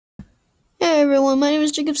Hey everyone, my name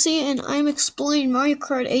is Jacob C, and I'm exploring Mario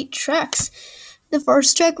Kart 8 tracks. The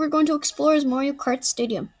first track we're going to explore is Mario Kart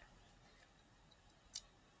Stadium.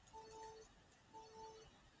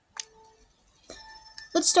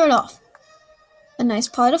 Let's start off. A nice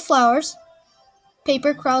pot of flowers.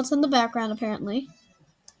 Paper crowds in the background, apparently.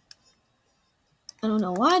 I don't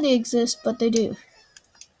know why they exist, but they do.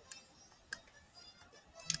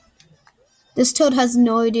 This toad has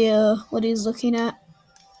no idea what he's looking at.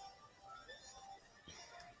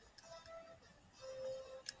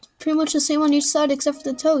 Pretty much the same on each side except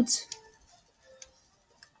for the toads.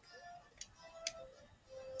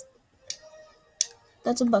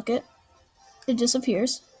 That's a bucket. It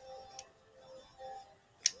disappears.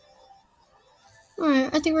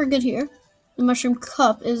 Alright, I think we're good here. The mushroom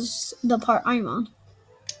cup is the part I'm on.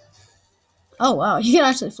 Oh wow, you can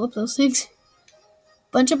actually flip those things.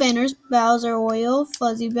 Bunch of banners: Bowser Oil,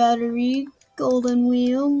 Fuzzy Battery, Golden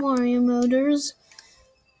Wheel, Mario Motors,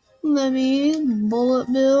 Lemmy,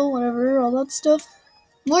 Bullet Bill, whatever, all that stuff.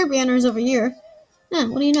 More banners over here.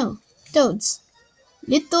 What do you know? Toads.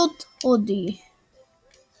 Little Toadie.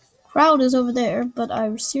 Crowd is over there, but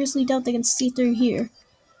I seriously doubt they can see through here.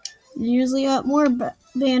 Usually got more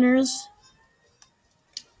banners.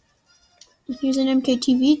 Here's an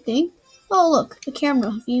MKTV thing. Oh look, the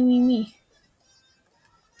camera viewing me.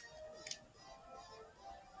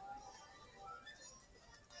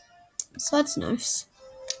 So that's nice.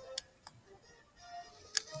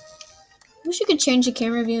 Wish you could change the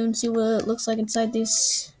camera view and see what it looks like inside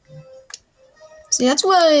these. See, that's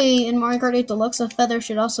why in Mario Kart 8 Deluxe a feather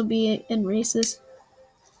should also be in races.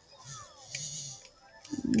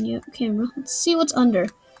 Yep, camera. Let's see what's under.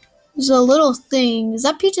 There's a little thing. Is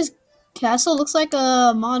that Peach's castle? Looks like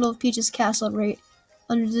a model of Peach's castle right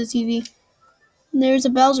under the TV. And there's a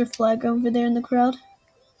Bowser flag over there in the crowd.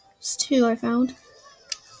 There's two I found.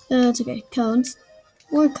 It's okay. Cones.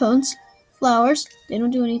 More cones. Flowers. They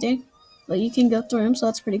don't do anything, but you can go through them, so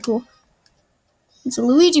that's pretty cool. It's a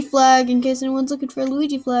Luigi flag, in case anyone's looking for a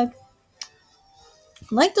Luigi flag. I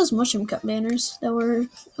like those mushroom cup banners that were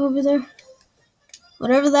over there.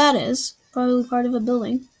 Whatever that is, probably part of a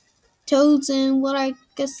building. Toads in what I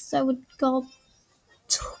guess I would call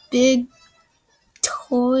big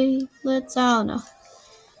toilets. I don't know.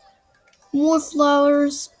 More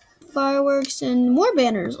flowers, fireworks, and more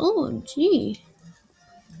banners. Oh, gee.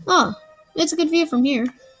 Oh, it's a good view from here.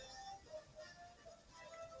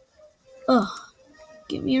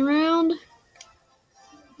 Get me around.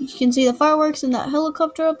 You can see the fireworks and that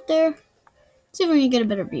helicopter up there. Let's see if we can get a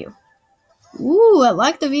better view. Ooh, I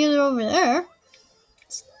like the view over there.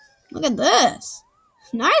 Look at this.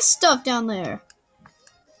 Nice stuff down there.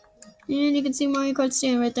 And you can see Mario Kart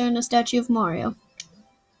standing right there in the statue of Mario.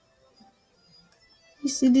 You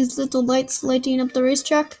see these little lights lighting up the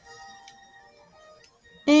racetrack?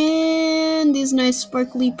 And these nice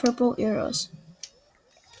sparkly purple arrows.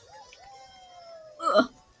 Ugh.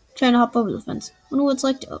 Trying to hop over the fence. Wonder what it's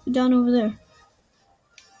like down over there.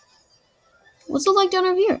 What's it like down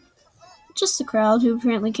over here? Just the crowd who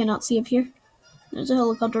apparently cannot see up here. There's a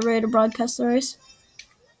helicopter ready to broadcast the race.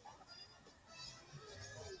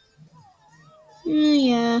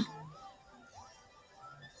 Yeah.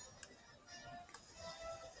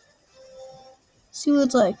 See what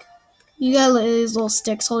it's like. You got these little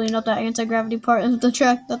sticks holding up that anti-gravity part of the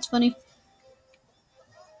track. That's funny.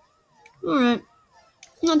 Alright.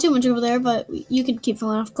 Not too much over there, but you can keep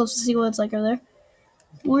falling off close to see what it's like over there.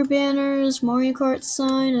 More banners, Mario Kart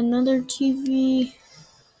sign, another TV.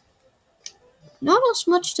 Not as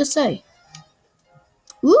much to say.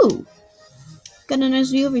 Ooh. Got a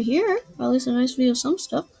nice view over here. Or at least a nice view of some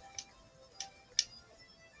stuff.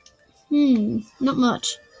 Not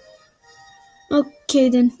much. Okay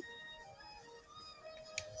then.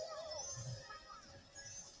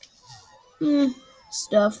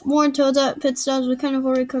 Stuff. More toads at pit stops. We kind of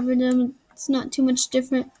already covered them. It's not too much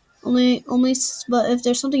different. Only, but if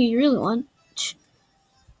there's something you really want.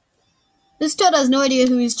 This toad has no idea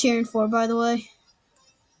who he's cheering for, by the way.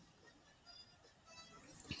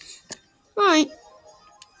 Alright.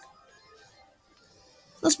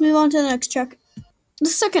 Let's move on to the next track. The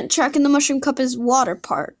second track in the Mushroom Cup is Water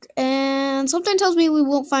Park. And something tells me we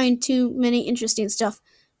won't find too many interesting stuff.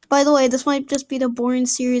 By the way, this might just be the boring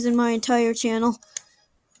series in my entire channel.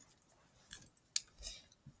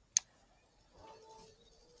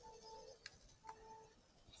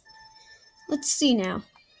 Let's see now.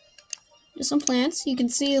 There's some plants. You can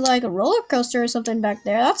see like a roller coaster or something back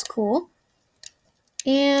there. That's cool.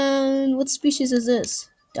 And what species is this?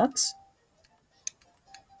 Ducks?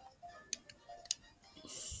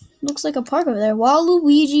 Looks like a park over there.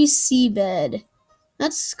 Waluigi Seabed.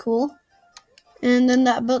 That's cool. And then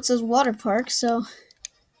that boat says water park, so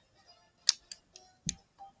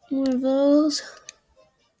one of those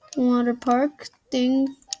water park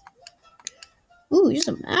thing. Ooh, here's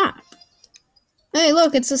a map. Hey,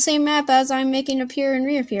 look, it's the same map as I'm making appear and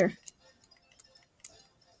reappear.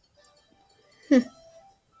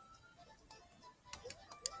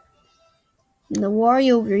 The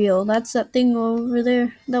Wario reel, that's that thing over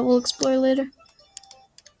there that we'll explore later.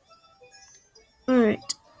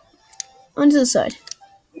 Alright, onto the side.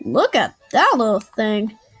 Look at that little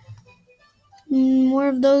thing. More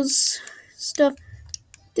of those stuff.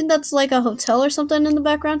 I think that's like a hotel or something in the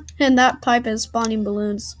background. And that pipe is spawning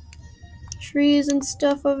balloons. Trees and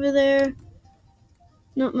stuff over there.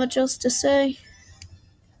 Not much else to say.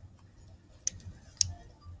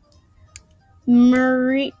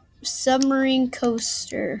 Submarine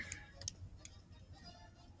coaster.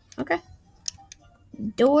 Okay.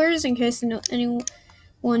 Doors, in case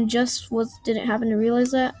anyone just didn't happen to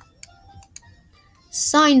realize that.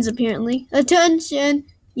 Signs, apparently. Attention!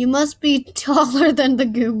 You must be taller than the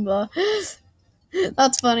Goomba.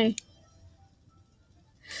 That's funny.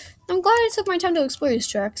 I'm glad I took my time to explore these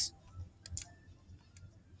tracks.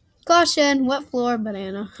 Caution, wet floor,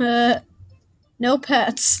 banana. No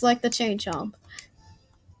pets, like the chain chomp.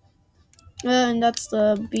 And that's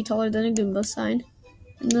the be taller than a Goomba sign.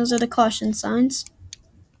 And those are the caution signs.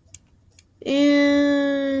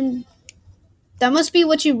 And that must be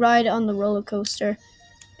what you ride on the roller coaster,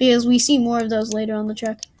 because we see more of those later on the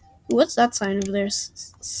track. What's that sign over there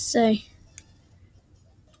say?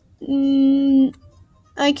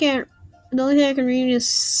 I can't. The only thing I can read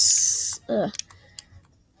is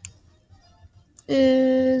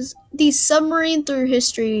the submarine through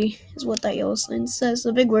history is what that yellow sign says.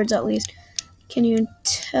 The big words, at least. Can you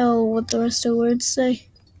tell what the rest of the words say?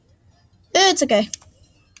 It's okay.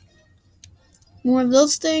 More of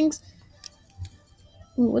those things.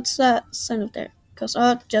 Ooh, what's that sign up there?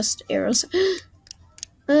 Just arrows.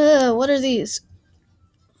 What are these?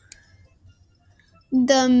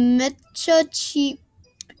 The Mecha Cheap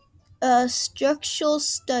structural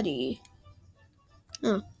study.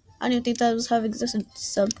 Oh, I didn't think that was have existed.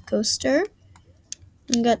 Subcoaster.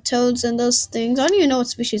 And got toads and those things. I don't even know what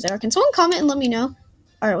species they are. Can someone comment and let me know?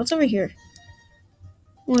 Alright, what's over here?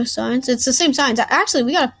 More signs. It's the same signs. Actually,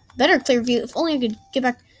 we got a better clear view. If only I could get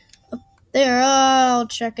back up there. I'll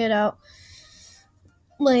check it out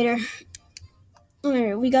later.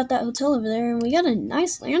 Alright, we got that hotel over there, and we got a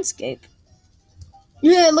nice landscape.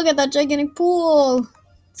 Yeah, look at that gigantic pool.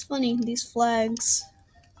 It's funny, these flags.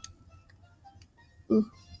 Ooh.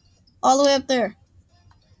 All the way up there.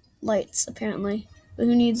 Lights, apparently. But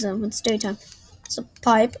who needs them? It's daytime. It's a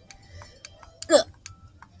pipe. Ugh.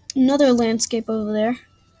 Another landscape over there.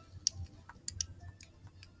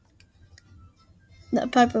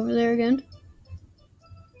 That pipe over there again.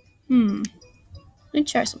 Let me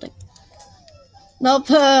try something. Nope,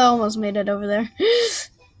 almost made it over there.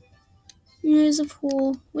 There's a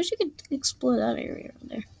pool. Wish you could explore that area over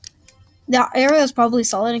there. That area is probably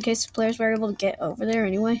solid in case the players were able to get over there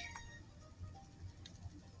anyway.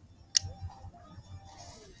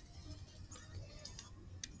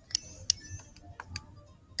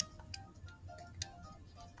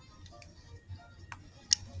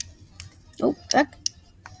 Oh, back.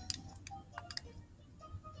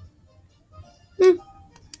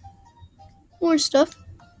 More stuff.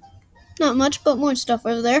 Not much, but more stuff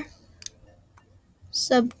over there.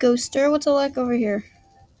 Subcoaster. What's it like over here?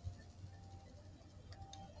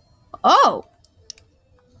 Oh!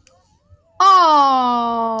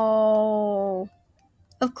 Oh!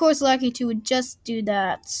 Of course Lucky 2 would just do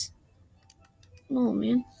that. Oh,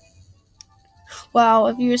 man. Wow,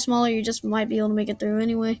 if you were smaller, you just might be able to make it through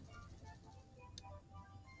anyway.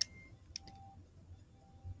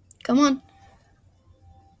 Come on.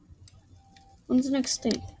 When's the next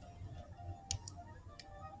thing?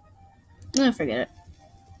 No, forget it.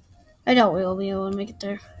 I doubt we'll be able to make it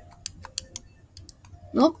there.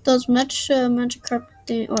 Nope, those Magikarp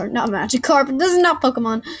thing, or not Magikarp. This is not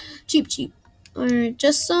Pokemon. Cheap. Alright,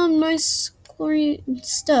 just some nice glory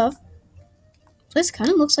stuff. This kind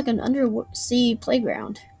of looks like an undersea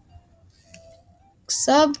playground.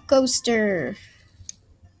 Subcoaster.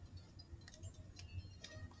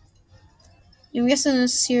 I'm guessing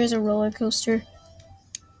this here is a roller coaster.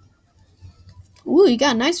 Ooh, you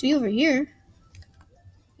got a nice view over here.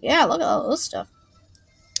 Yeah, look at all this stuff.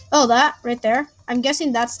 Oh, that right there. I'm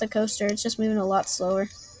guessing that's the coaster. It's just moving a lot slower.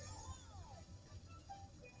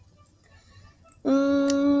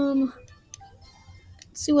 Let's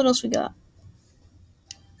see what else we got.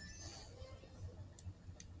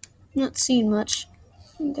 Not seeing much.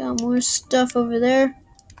 We got more stuff over there.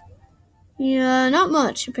 Yeah, not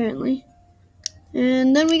much apparently.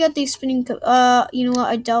 And then we got these spinning you know what?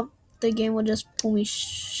 I doubt the game will just pull me.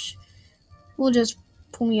 Will just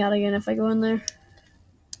pull me out again if I go in there.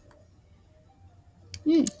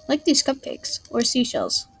 Like these cupcakes or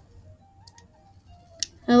seashells.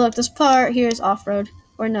 And look, this part here is off-road.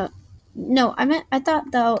 Or no, I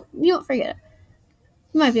thought that. You don't forget it.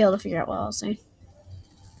 You might be able to figure out what I was saying.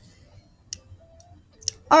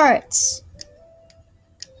 All right.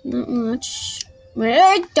 Not much.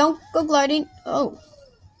 Wait, don't go gliding. Oh,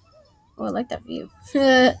 I like that view.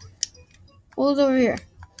 Wheels over here.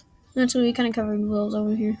 That's what we kind of covered. Wheels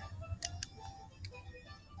over here.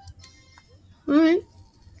 All right.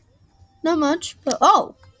 Not much, but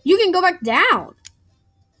oh, you can go back down.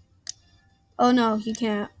 Oh no, you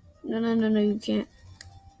can't. No, you can't.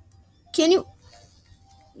 Can you?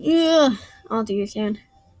 Yeah, I don't think you can.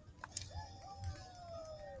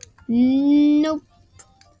 Nope.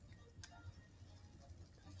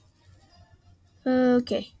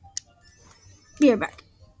 Okay. Be right back.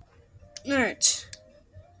 All right.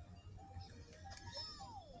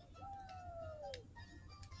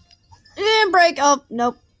 And break. Oh,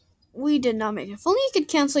 nope. We did not make it. If only you could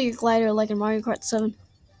cancel your glider like in Mario Kart 7.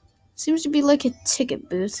 Seems to be like a ticket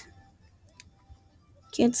booth.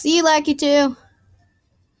 Can't see Lackey 2.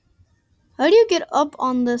 How do you get up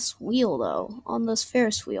on this wheel, though? On this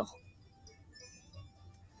Ferris wheel?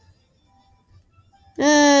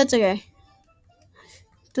 It's okay.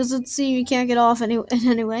 Doesn't seem you can't get off anyway.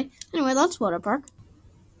 Anyway, that's water park.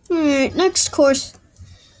 Alright, next course.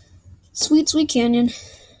 Sweet Canyon.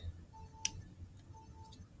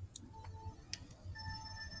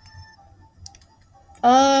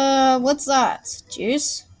 What's that?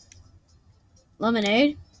 Juice?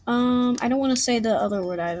 Lemonade? I don't want to say the other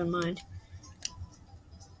word I have in mind.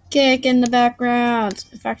 Cake in the background.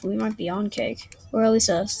 In fact, we might be on cake. Or at least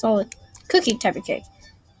a solid cookie type of cake.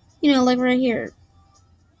 You know, like right here.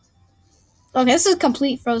 Okay, this is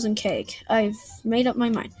complete frozen cake. I've made up my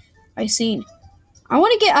mind. I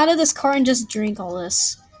want to get out of this car and just drink all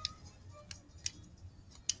this.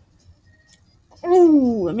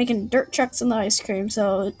 Ooh, I'm making dirt tracks in the ice cream,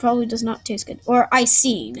 so it probably does not taste good. Or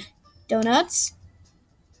icing. Donuts.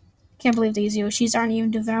 Can't believe these Yoshis aren't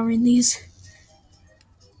even devouring these.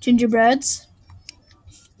 Gingerbreads.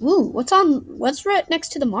 Ooh, what's right next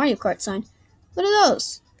to the Mario Kart sign? What are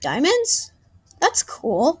those? Diamonds? That's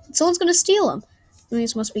cool. Someone's gonna steal them.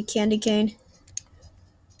 These must be candy cane.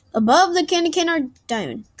 Above the candy cane are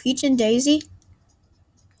diamond. Peach and Daisy.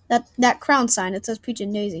 That crown sign, it says Peach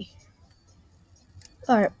and Daisy.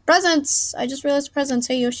 Alright, presents! I just realized presents.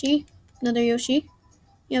 Hey, Yoshi. Another Yoshi.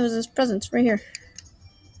 Yeah, there's presents right here.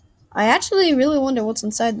 I actually really wonder what's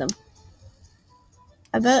inside them.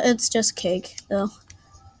 I bet it's just cake, though.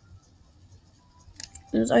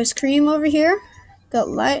 There's ice cream over here.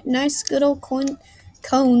 Got nice good old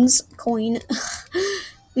cones.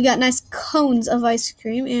 We got nice cones of ice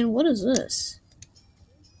cream. And what is this?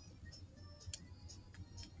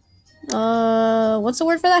 What's the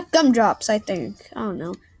word for that? Gumdrops, I think. I don't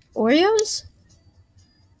know. Oreos?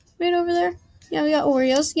 Right over there? Yeah, we got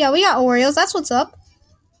Oreos. Yeah, we got Oreos. That's what's up.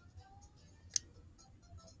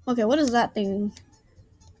 Okay, what is that thing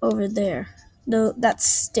over there? That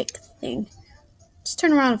stick thing. Just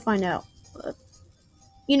turn around and find out.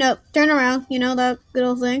 Turn around. That good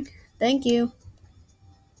old thing. Thank you.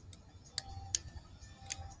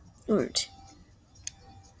 Alright.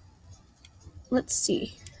 Let's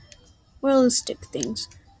see. What are those stick things?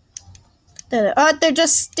 They're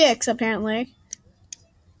just sticks, apparently.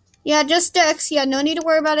 Yeah, just sticks. Yeah, no need to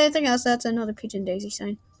worry about anything else. That's another Peach and Daisy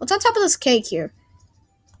sign. What's on top of this cake here?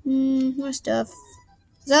 More stuff.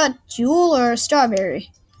 Is that a jewel or a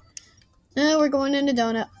strawberry? We're going into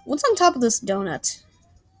donut. What's on top of this donut?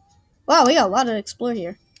 Wow, we got a lot to explore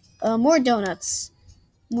here. More donuts.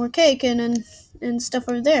 More cake and stuff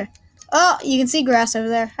over there. Oh, you can see grass over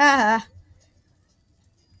there. Haha.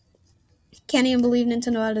 Can't even believe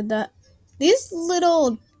Nintendo added that. These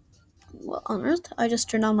little... What on earth? I just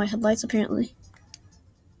turned on my headlights, apparently.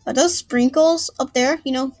 Are those sprinkles up there?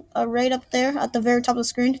 Right up there at the very top of the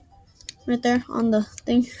screen? Right there on the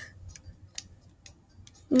thing.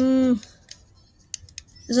 This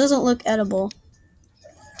doesn't look edible.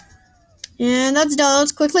 And that's done.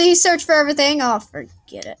 Let's quickly search for everything. Oh,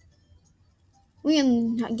 forget it. We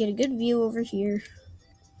can get a good view over here.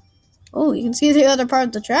 Oh, you can see the other part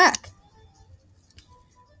of the track.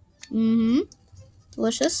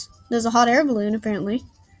 Delicious. There's a hot air balloon, apparently.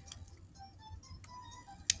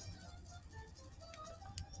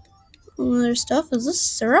 Other stuff. Is this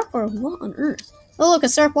syrup or what on earth? Oh, look, a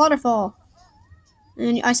syrup waterfall.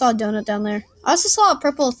 And I saw a donut down there. I also saw a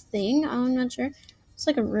purple thing. I'm not sure. It's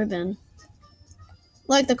like a ribbon.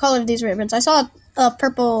 Like the color of these ribbons. I saw a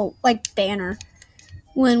purple, like, banner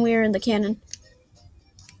when we were in the cannon.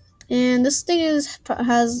 And this thing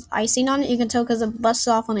has icing on it. You can tell because it busts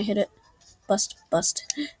off when I hit it. Bust.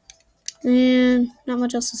 And not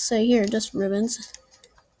much else to say here. Just ribbons.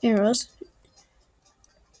 Arrows.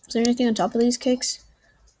 Is there anything on top of these cakes?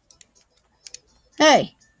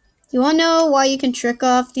 Hey! You wanna know why you can trick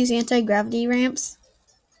off these anti-gravity ramps?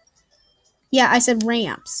 Yeah, I said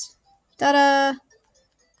ramps. Ta-da!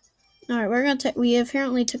 Alright, we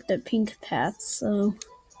apparently took the pink path, so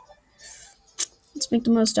let's make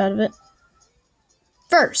the most out of it.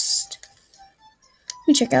 First,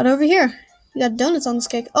 we check out over here. We got donuts on this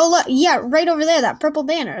cake. Oh, look, yeah, right over there, that purple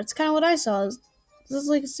banner. It's kind of what I saw. Is this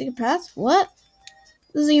like a secret path? What?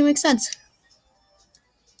 This doesn't even make sense.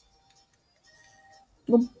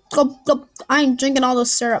 Go. I'm drinking all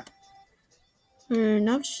this syrup.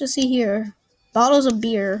 Now what you see here. Bottles of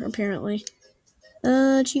beer, apparently.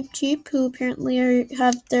 Cheap, who apparently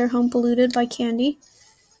have their home polluted by candy.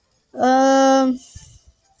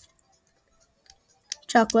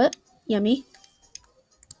 Chocolate. Yummy.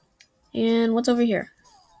 And what's over here?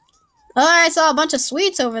 Oh, I saw a bunch of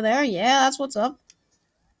sweets over there. Yeah, that's what's up.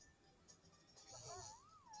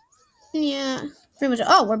 Yeah, pretty much.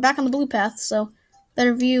 Oh, we're back on the blue path, so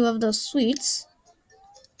better view of those sweets.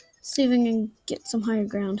 See if we can get some higher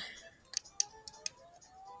ground.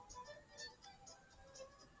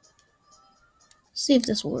 See if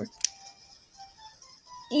this will work.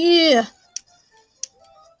 Yeah.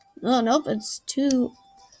 Oh, nope, it's too...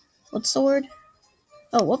 What's the word?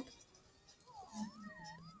 Oh, whoop.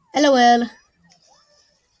 LOL.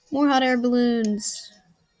 More hot air balloons.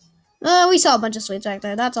 We saw a bunch of sweets back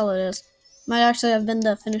there. That's all it is. Might actually have been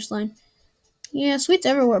the finish line. Yeah, sweets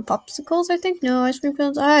everywhere. Popsicles, I think? No, ice cream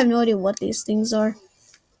cones. I have no idea what these things are.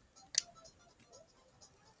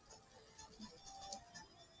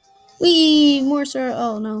 Whee! More syrup.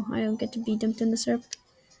 Oh, no. I don't get to be dumped in the syrup.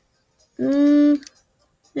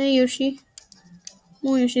 Hey, Yoshi.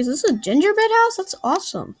 More Yoshis. Is this a gingerbread house? That's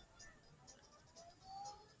awesome.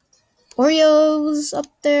 Oreos up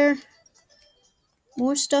there.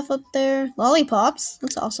 More stuff up there. Lollipops.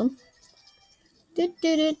 That's awesome.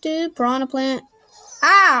 Piranha plant.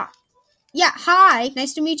 Ah! Yeah, hi.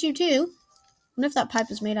 Nice to meet you, too. I wonder if that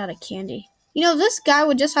pipe is made out of candy. You know, if this guy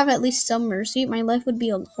would just have at least some mercy, my life would be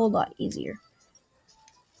a whole lot easier.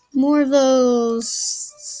 More of those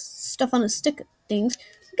stuff on a stick things.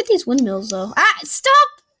 Look at these windmills, though. Ah! Stop!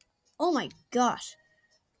 Oh my gosh.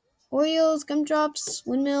 Oreos, gumdrops,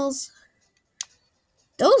 windmills.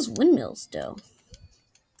 Those windmills, though.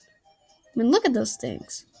 I mean, look at those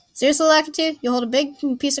things. Seriously, Lakitu? You hold a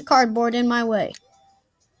big piece of cardboard in my way.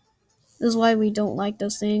 This is why we don't like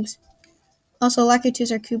those things. Also,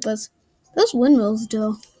 Lakitus are Koopas. Those windmills,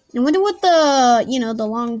 though. I wonder what the, the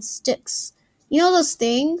long sticks. You know those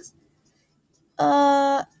things?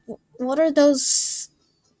 What are those?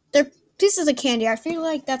 They're pieces of candy. I feel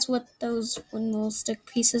like that's what those windmill stick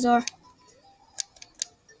pieces are.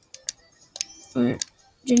 Alright.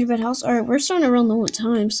 Gingerbread house. Alright, we're starting to run low on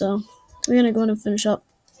time, so we're gonna go in and finish up.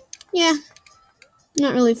 Yeah.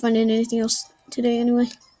 Not really finding anything else today anyway.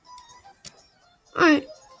 Alright.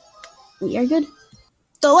 We are good.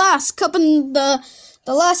 The last cup in the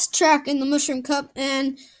last track in the mushroom cup,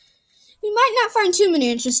 and we might not find too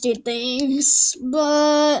many interesting things,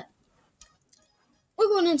 but we're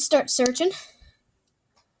going to start searching.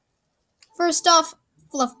 First off,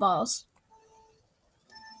 fluff balls.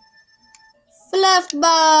 Fluff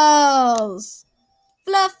balls!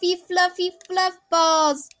 Fluffy fluff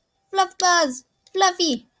balls! Fluff balls!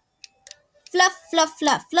 Fluffy! Fluff.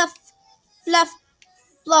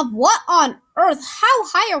 What on earth? How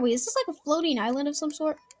high are we? Is this like a floating island of some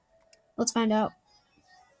sort? Let's find out.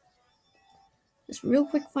 Just real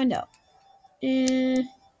quick find out.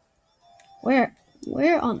 Where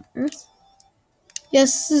on earth?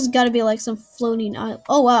 Yes, this has got to be like some floating island.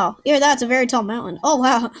 Oh, wow. Yeah, that's a very tall mountain. Oh,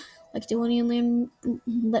 wow. Like, do you want to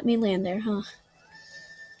let me land there, huh?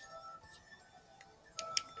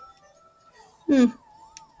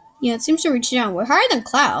 Yeah, it seems to reach down. We're higher than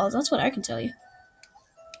clouds. That's what I can tell you.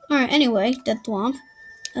 Alright, anyway, death thwomp.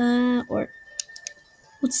 Or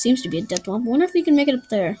what seems to be a death thwomp. Wonder if we can make it up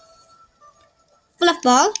there. Fluff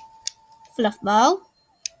ball.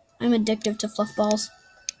 I'm addictive to fluff balls.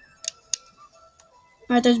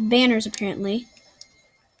 Alright, there's banners apparently.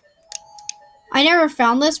 I never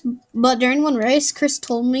found this, but during one race, Chris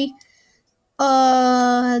told me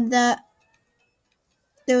that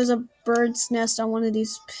there was a bird's nest on one of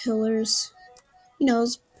these pillars. He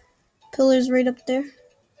knows. Pillars right up there.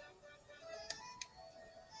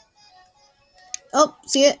 Oh,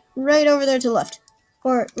 see it? Right over there to the left.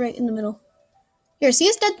 Or right in the middle. Here, see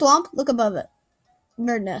this dead thwomp? Look above it.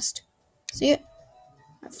 Bird nest. See it?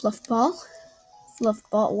 Fluff ball. Fluff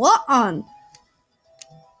ball. What on?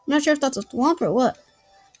 I'm not sure if that's a thwomp or what.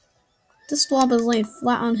 This thwomp is laying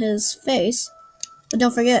flat on his face. But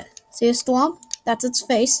don't forget, see this thwomp? That's its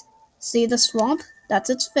face. See the swamp? That's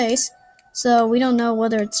its face. So we don't know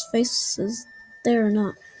whether its face is there or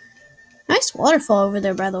not. Nice waterfall over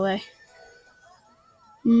there, by the way.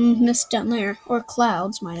 Mist down there. Or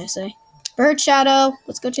clouds, might I say. Bird shadow!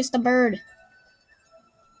 Let's go chase the bird.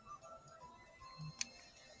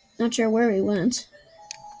 Not sure where he went.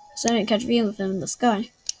 So I didn't catch view of him in the sky.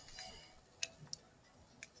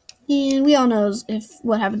 And we all know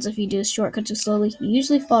what happens if you do a shortcut too slowly. You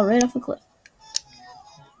usually fall right off a cliff.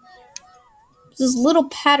 There's this little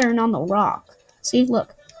pattern on the rock. See,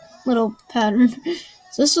 look. Little pattern.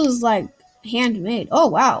 So this was like handmade. Oh,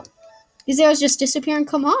 wow. These arrows just disappear and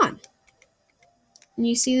come on. And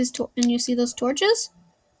you see those torches?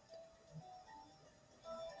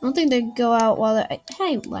 I don't think they go out while they're...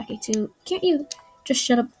 Hey, Lackey 2, can't you just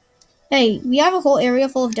shut up? Hey, we have a whole area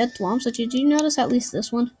full of dead thwomps, so did you notice at least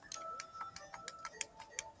this one?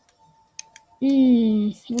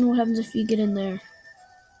 I wonder what happens if you get in there.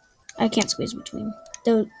 I can't squeeze between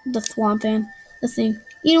the thwomp and the thing.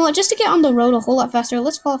 You know what, just to get on the road a whole lot faster,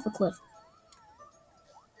 let's fall off a cliff.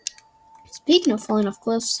 Speaking of falling off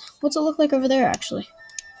cliffs, what's it look like over there, actually?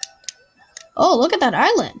 Oh, look at that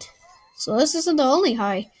island. So this isn't the only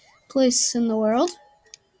high place in the world.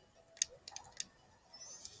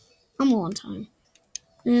 I'm low on time.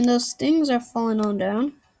 And those things are falling on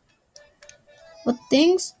down. What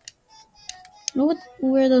things? I don't know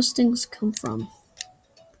where those things come from.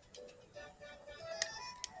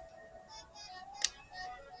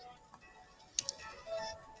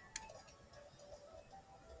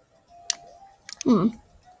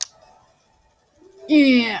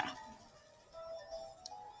 Yeah.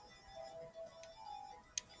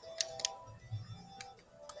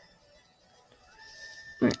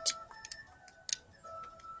 Alright.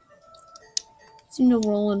 Seem to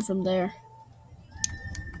roll in from there.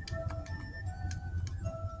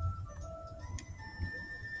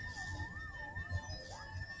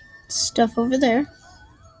 Stuff over there.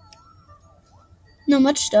 Not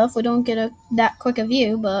much stuff. We don't get that quick a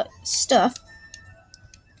view, but stuff.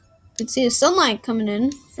 You can see the sunlight coming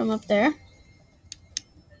in from up there.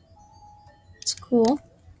 It's cool.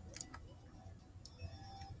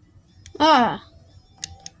 Ah.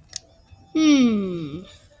 I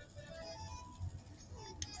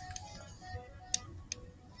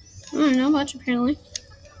don't know much, apparently.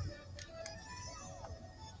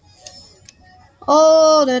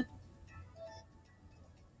 Oh, that...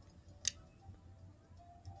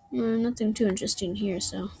 nothing too interesting here,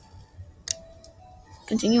 so...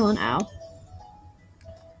 Continue on. Ow.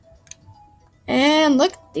 And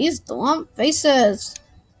look, these thwomp faces.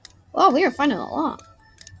 Wow, we are finding a lot.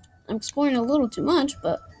 I'm exploring a little too much,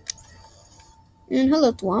 but... And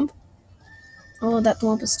hello, thwomp. Oh, that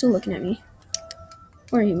thwomp is still looking at me.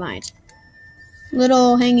 Or he might.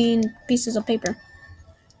 Little hanging pieces of paper.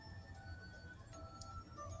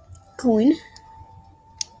 Coin.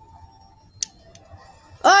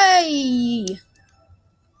 Ay!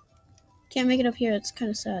 Can't make it up here. It's kind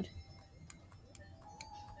of sad.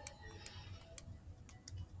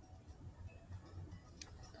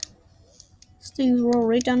 These things roll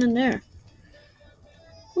right down in there.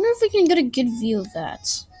 Wonder if we can get a good view of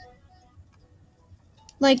that.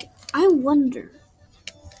 Like, I wonder.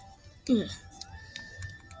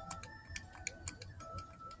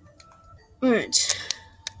 Alright.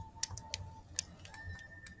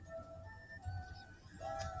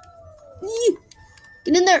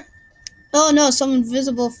 Get in there! Oh no, some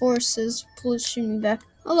invisible force is pushing me back.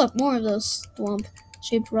 Oh look, more of those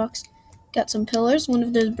thwomp-shaped rocks. Got some pillars, one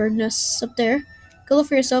of those bird nests up there. Go look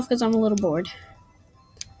for yourself because I'm a little bored.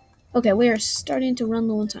 Okay, we are starting to run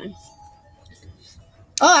low on time.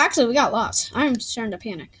 Oh, actually, we got lost. I'm starting to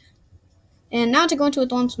panic. And now to go into a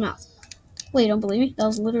thwomp's mouth. Wait, don't believe me? That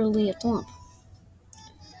was literally a thwomp.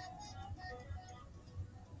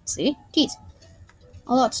 See? Keys.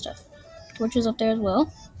 All that stuff. Torches up there as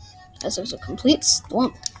well. As there's a complete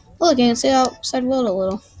thwomp. Oh, look, I can see outside world a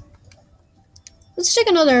little. Let's take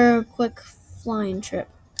another quick flying trip.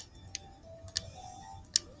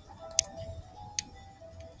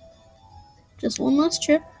 Just one last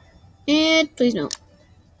trip. And please no.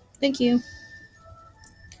 Thank you.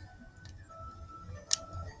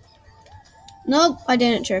 Nope, I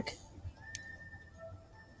didn't trick.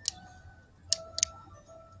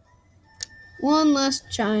 One last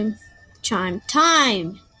chime.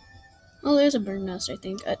 Time! Oh, there's a bird nest, I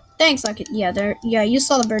think. Thanks, like it. Yeah, there. Yeah, you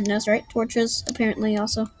saw the bird nest, right? Torches, apparently,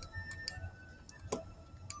 also.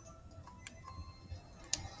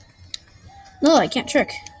 No, I can't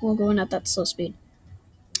trick. We'll go in at that slow speed.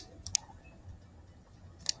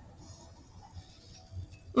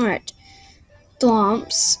 Alright.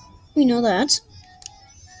 Thwomps. We know that.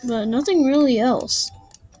 But nothing really else.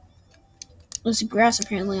 There's grass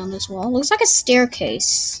apparently on this wall. Looks like a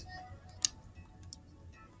staircase.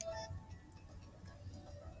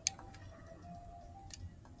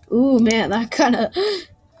 Ooh, man, that kind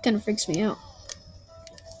of freaks me out.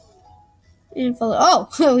 And follow.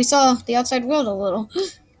 Oh, we saw the outside world a little.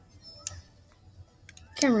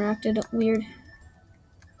 Camera acted weird.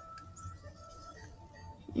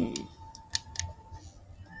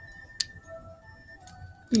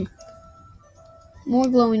 More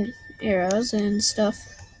glowing arrows and stuff.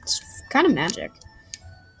 It's kind of magic.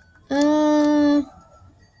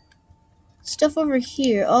 Stuff over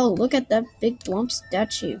here. Oh, look at that big Blump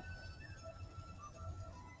statue.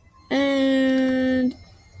 And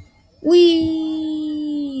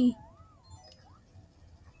we.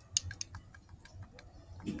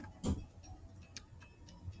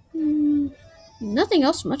 Nothing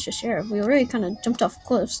else much to share. We already kind of jumped off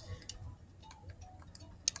cliffs.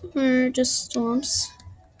 Or just Thwomps.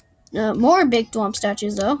 More big Thwomp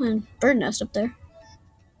statues though, and bird nest up there.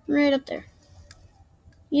 Right up there.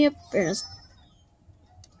 Yep, bird nest.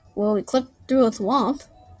 Well, we clipped through a Thwomp.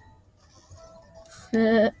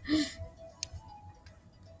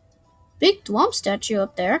 Big Thwomp statue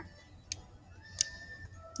up there.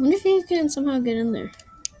 Wonder if you can somehow get in there.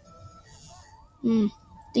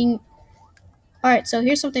 Thing. Alright, so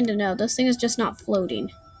here's something to know. This thing is just not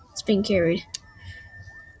floating. It's being carried.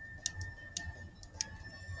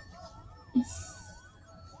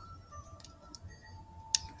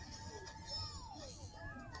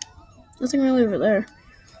 Nothing really over there.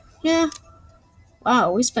 Yeah.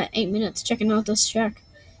 Wow, we spent 8 minutes checking out this shack.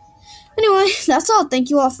 Anyway, that's all.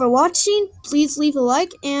 Thank you all for watching. Please leave a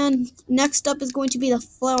like, and next up is going to be the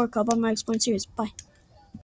flower cup on my Explain series. Bye.